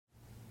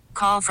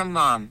Call from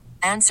mom.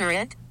 Answer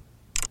it.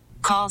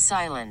 Call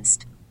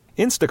silenced.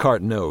 Instacart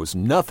knows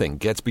nothing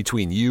gets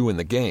between you and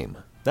the game.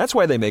 That's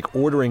why they make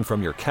ordering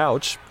from your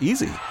couch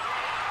easy.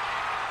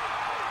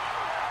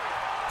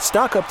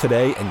 Stock up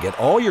today and get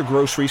all your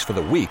groceries for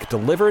the week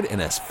delivered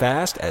in as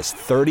fast as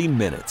 30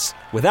 minutes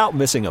without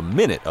missing a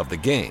minute of the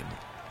game.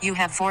 You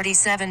have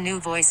 47 new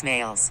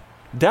voicemails.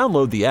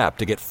 Download the app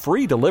to get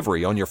free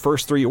delivery on your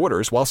first 3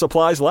 orders while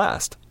supplies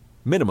last.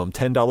 Minimum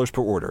 $10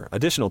 per order.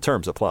 Additional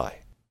terms apply.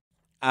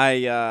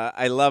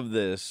 I love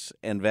this,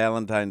 and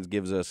Valentine's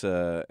gives us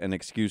an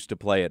excuse to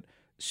play it.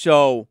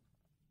 So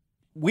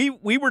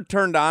we were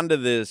turned on to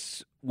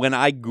this when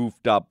I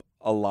goofed up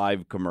a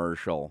live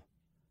commercial.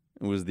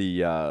 It was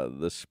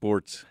the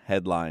sports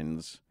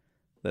headlines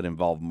that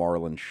involved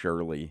Marlon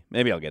Shirley.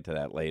 Maybe I'll get to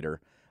that later.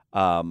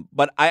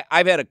 But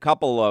I've had a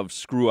couple of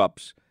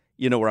screw-ups,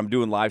 where I'm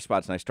doing live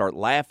spots and I start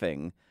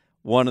laughing.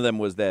 One of them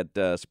was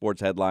that sports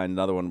headline.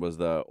 Another one was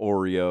the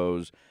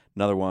Oreos.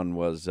 Another one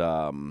was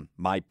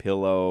My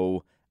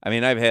Pillow. I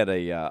mean, I've had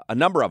a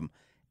number of them.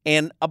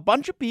 And a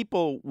bunch of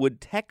people would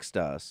text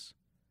us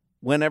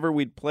whenever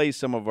we'd play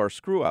some of our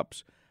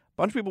screw-ups. A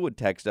bunch of people would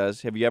text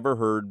us, have you ever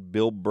heard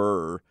Bill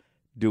Burr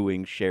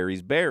doing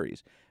Sherry's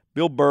Berries?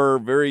 Bill Burr,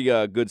 very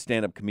good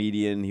stand-up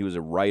comedian. He was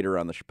a writer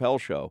on The Chappelle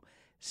Show.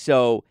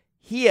 So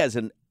he has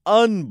an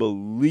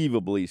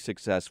unbelievably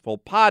successful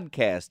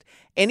podcast.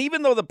 And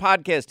even though the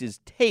podcast is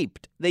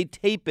taped, they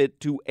tape it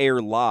to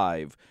air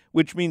live,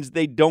 which means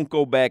they don't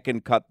go back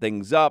and cut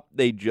things up.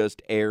 They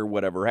just air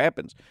whatever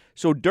happens.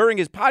 So during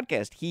his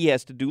podcast, he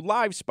has to do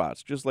live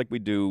spots, just like we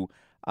do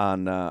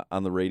on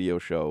the radio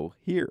show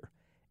here.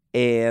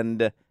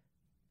 And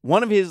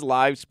one of his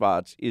live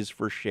spots is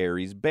for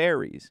Sherry's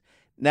Berries.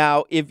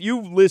 Now, if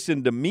you've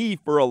listened to me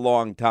for a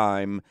long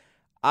time,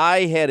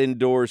 I had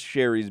endorsed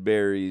Sherry's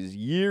Berries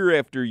year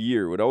after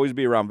year. It would always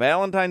be around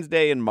Valentine's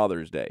Day and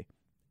Mother's Day.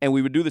 And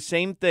we would do the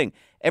same thing.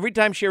 Every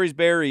time Sherry's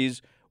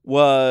Berries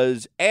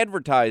was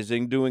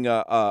advertising, doing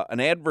an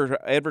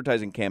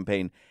advertising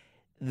campaign,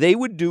 they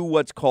would do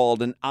what's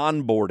called an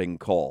onboarding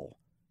call,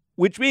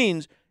 which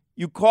means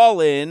you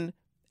call in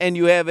and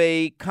you have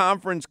a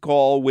conference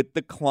call with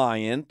the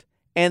client,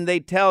 and they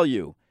tell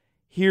you,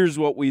 here's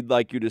what we'd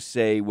like you to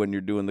say when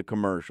you're doing the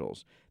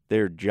commercials.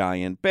 They're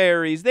giant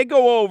berries. They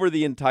go over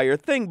the entire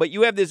thing, but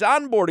you have this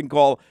onboarding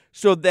call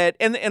so that,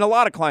 and a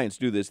lot of clients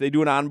do this, they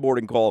do an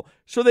onboarding call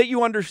so that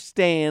you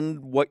understand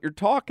what you're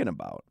talking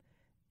about.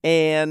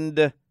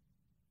 And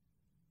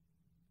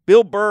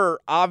Bill Burr,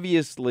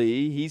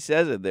 obviously, he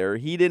says it there,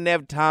 he didn't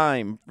have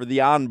time for the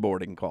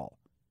onboarding call.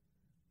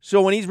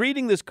 So when he's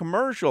reading this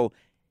commercial,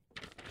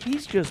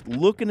 he's just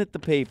looking at the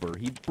paper.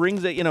 He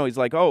brings it, he's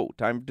like, oh,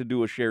 time to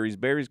do a Sherry's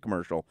Berries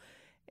commercial.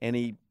 And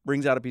he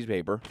brings out a piece of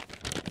paper,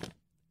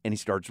 and he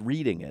starts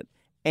reading it.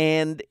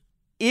 And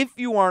if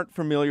you aren't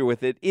familiar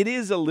with it, it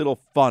is a little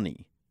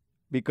funny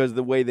because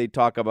the way they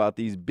talk about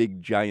these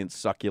big, giant,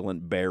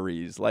 succulent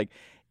berries. Like,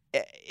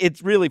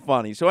 it's really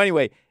funny. So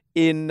anyway,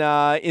 in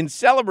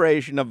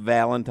celebration of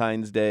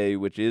Valentine's Day,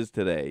 which is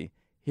today,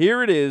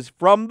 here it is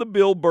from the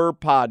Bill Burr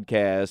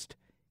podcast,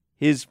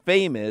 his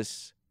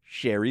famous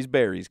Sherry's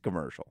Berries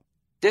commercial.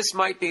 This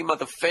might be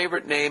the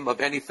favorite name of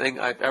anything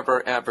I've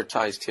ever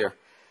advertised here,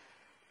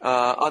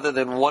 other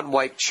than One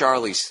White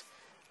Charlie's.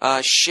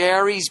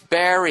 Sherry's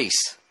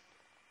Berries.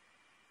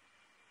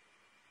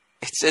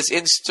 It says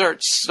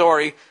insert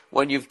story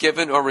when you've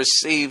given or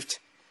received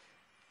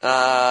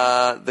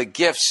the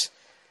gifts.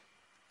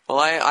 Well,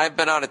 I've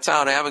been out of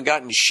town. I haven't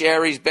gotten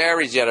Sherry's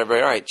Berries yet. All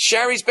right,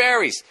 Sherry's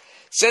Berries.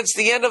 Since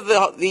the end of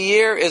the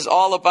year is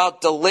all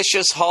about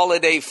delicious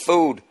holiday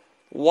food,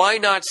 why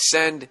not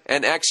send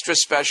an extra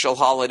special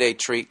holiday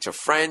treat to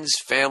friends,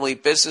 family,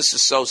 business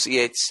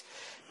associates,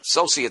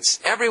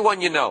 everyone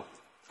you know?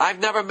 I've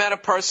never met a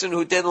person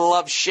who didn't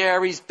love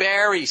Sherry's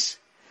Berries.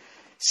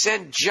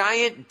 Send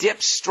giant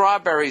dipped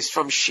strawberries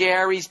from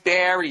Sherry's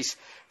Berries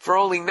for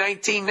only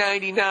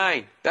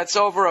 $19.99. That's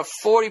over a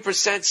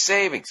 40%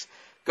 savings.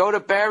 Go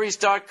to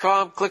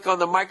berries.com, click on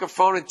the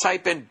microphone, and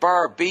type in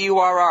Burr,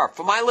 B-U-R-R.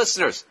 For my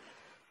listeners,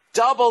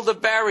 double the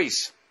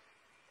berries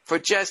for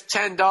just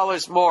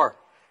 $10 more.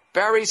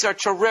 Berries are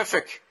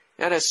terrific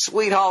and a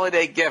sweet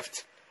holiday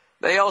gift.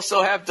 They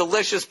also have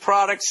delicious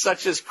products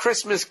such as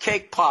Christmas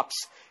cake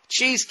pops,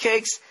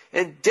 cheesecakes,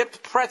 and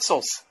dipped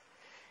pretzels.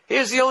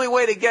 Here's the only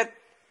way to get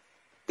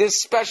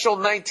this special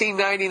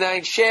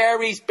 $19.99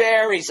 Sherry's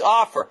Berries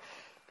offer.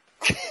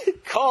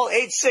 Call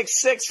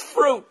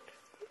 866-FRUIT.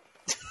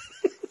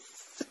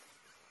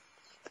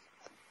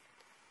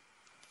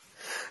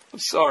 I'm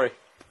sorry.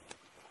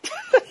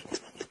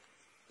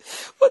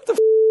 What the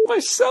am I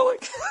selling?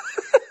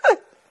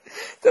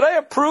 Did I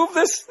approve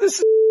this? This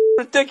is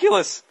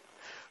ridiculous.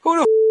 Who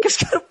the is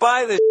going to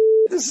buy this?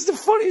 This is the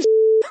funniest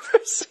I've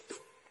ever seen.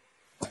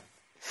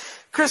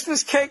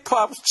 Christmas cake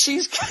pops,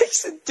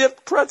 cheesecakes, and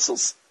dipped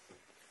pretzels.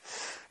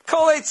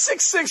 Call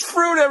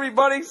 866-FRUIT,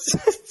 everybody.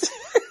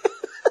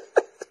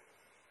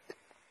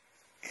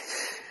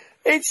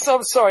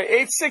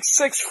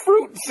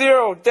 866-FRUIT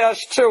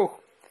 0-2.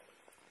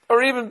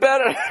 Or even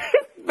better,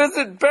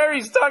 Visit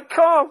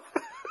berries.com.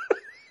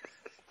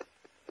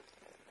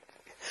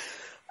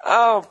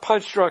 Oh,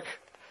 punch drunk.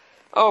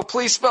 Oh,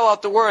 please spell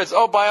out the words.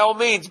 Oh, by all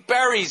means,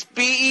 berries.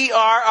 Berries.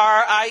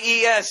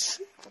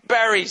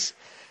 Berries.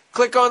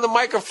 Click on the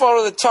microphone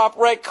in the top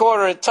right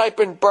corner and type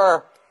in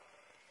burr.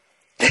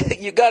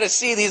 You got to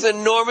see these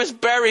enormous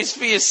berries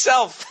for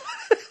yourself.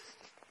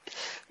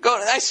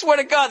 I swear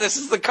to God, this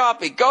is the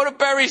copy. Go to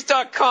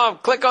berries.com,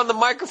 click on the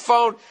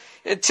microphone,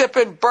 and type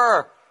in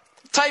burr.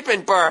 Dip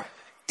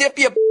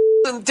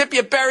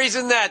your berries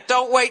in that.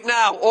 Don't wait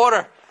now.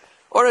 Order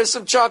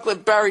some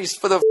chocolate berries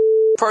for the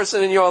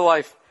person in your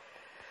life.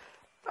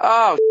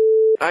 Oh,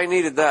 I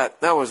needed that.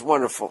 That was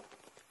wonderful.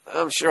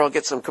 I'm sure I'll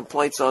get some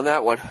complaints on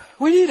that one.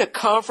 We need a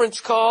conference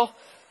call.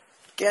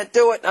 Can't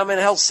do it. I'm in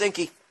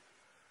Helsinki.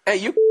 Hey,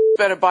 you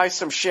better buy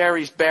some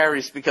Sherry's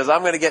berries because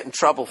I'm going to get in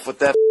trouble with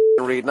that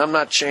read, and I'm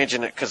not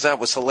changing it because that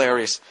was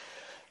hilarious.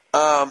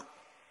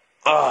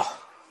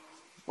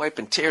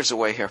 Wiping tears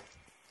away here.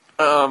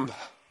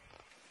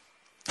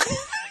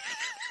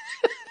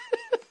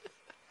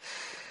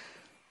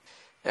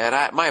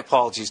 And my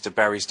apologies to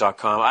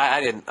berries.com.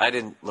 I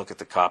didn't look at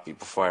the copy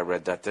before I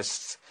read that.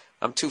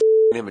 I'm too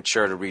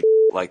immature to read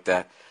like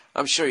that.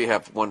 I'm sure you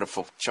have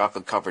wonderful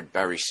chocolate-covered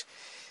berries.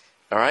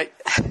 All right?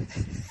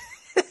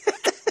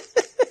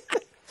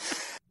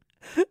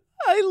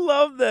 I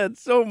love that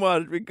so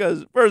much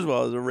because, first of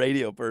all, as a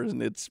radio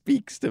person, it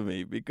speaks to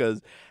me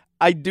because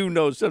I do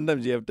know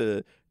sometimes you have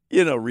to,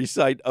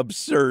 recite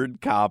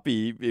absurd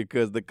copy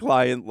because the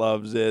client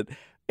loves it.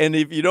 And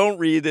if you don't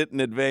read it in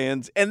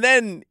advance, and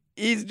then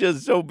he's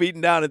just so beaten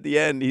down at the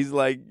end, he's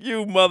like,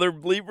 you mother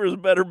bleepers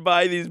better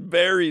buy these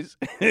berries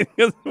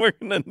because we're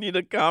going to need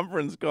a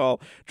conference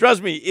call.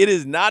 Trust me, it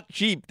is not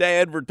cheap to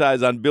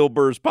advertise on Bill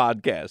Burr's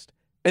podcast.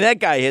 And that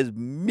guy has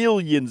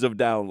millions of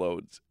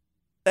downloads.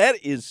 That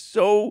is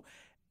so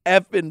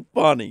effing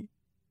funny.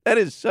 That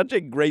is such a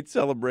great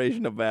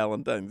celebration of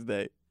Valentine's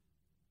Day.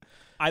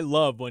 I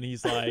love when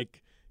he's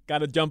like, got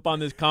to jump on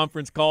this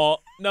conference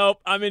call.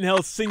 Nope, I'm in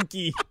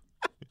Helsinki.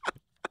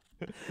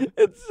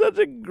 It's such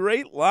a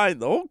great line.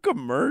 The whole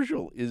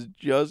commercial is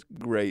just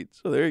great.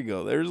 So there you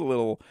go. There's a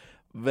little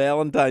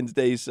Valentine's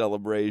Day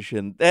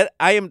celebration. That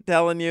I am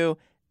telling you,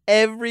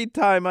 every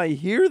time I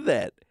hear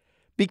that,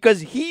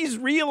 because he's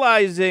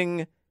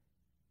realizing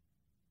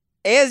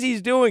as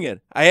he's doing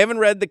it, I haven't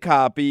read the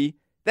copy.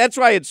 That's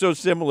why it's so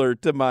similar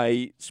to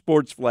my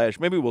sports flash.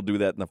 Maybe we'll do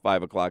that in the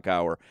 5 o'clock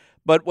hour.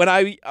 But when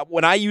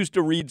I used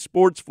to read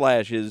sports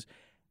flashes,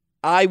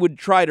 I would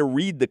try to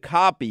read the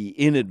copy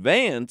in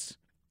advance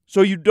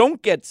so you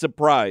don't get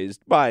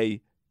surprised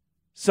by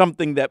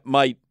something that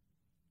might,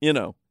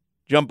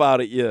 jump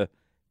out at you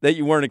that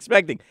you weren't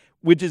expecting,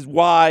 which is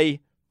why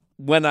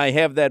when I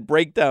have that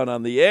breakdown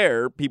on the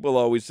air, people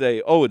always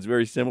say, oh, it's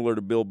very similar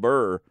to Bill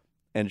Burr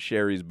and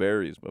Sherry's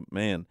Berries. But,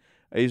 man,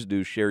 I used to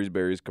do Sherry's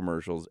Berries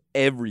commercials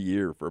every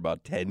year for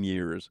about 10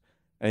 years,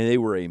 and they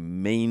were a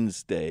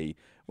mainstay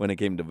when it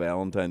came to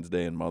Valentine's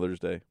Day and Mother's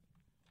Day.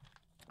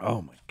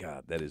 Oh, my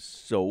God, that is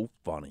so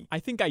funny. I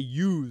think I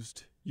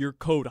used your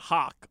code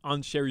HAWK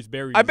on Sherry's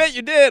Berries. I bet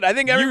you did. I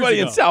think everybody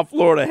in South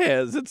Florida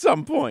has at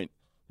some point.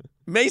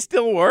 May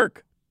still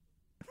work.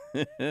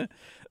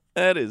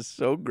 That is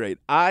so great.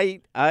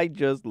 I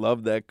just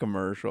love that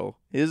commercial.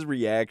 His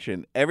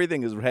reaction,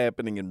 everything is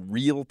happening in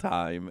real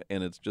time,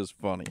 and it's just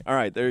funny. All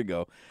right, there you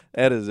go.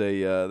 That is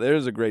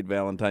there's a great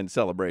Valentine's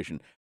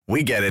celebration.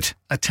 We get it.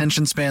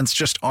 Attention spans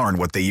just aren't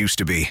what they used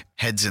to be.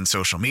 Heads in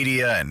social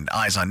media and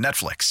eyes on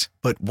Netflix.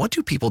 But what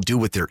do people do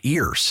with their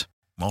ears?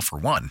 Well, for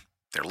one,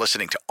 they're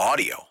listening to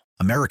audio.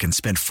 Americans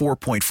spend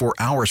 4.4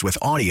 hours with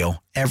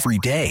audio every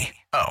day.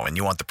 Oh, and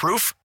you want the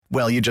proof?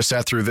 Well, you just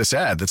sat through this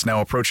ad that's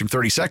now approaching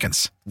 30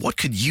 seconds. What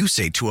could you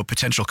say to a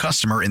potential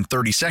customer in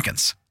 30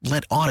 seconds?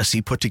 Let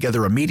Odyssey put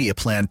together a media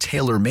plan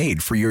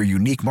tailor-made for your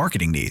unique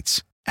marketing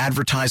needs.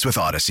 Advertise with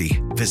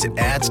Odyssey. Visit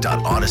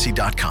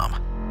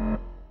ads.odyssey.com.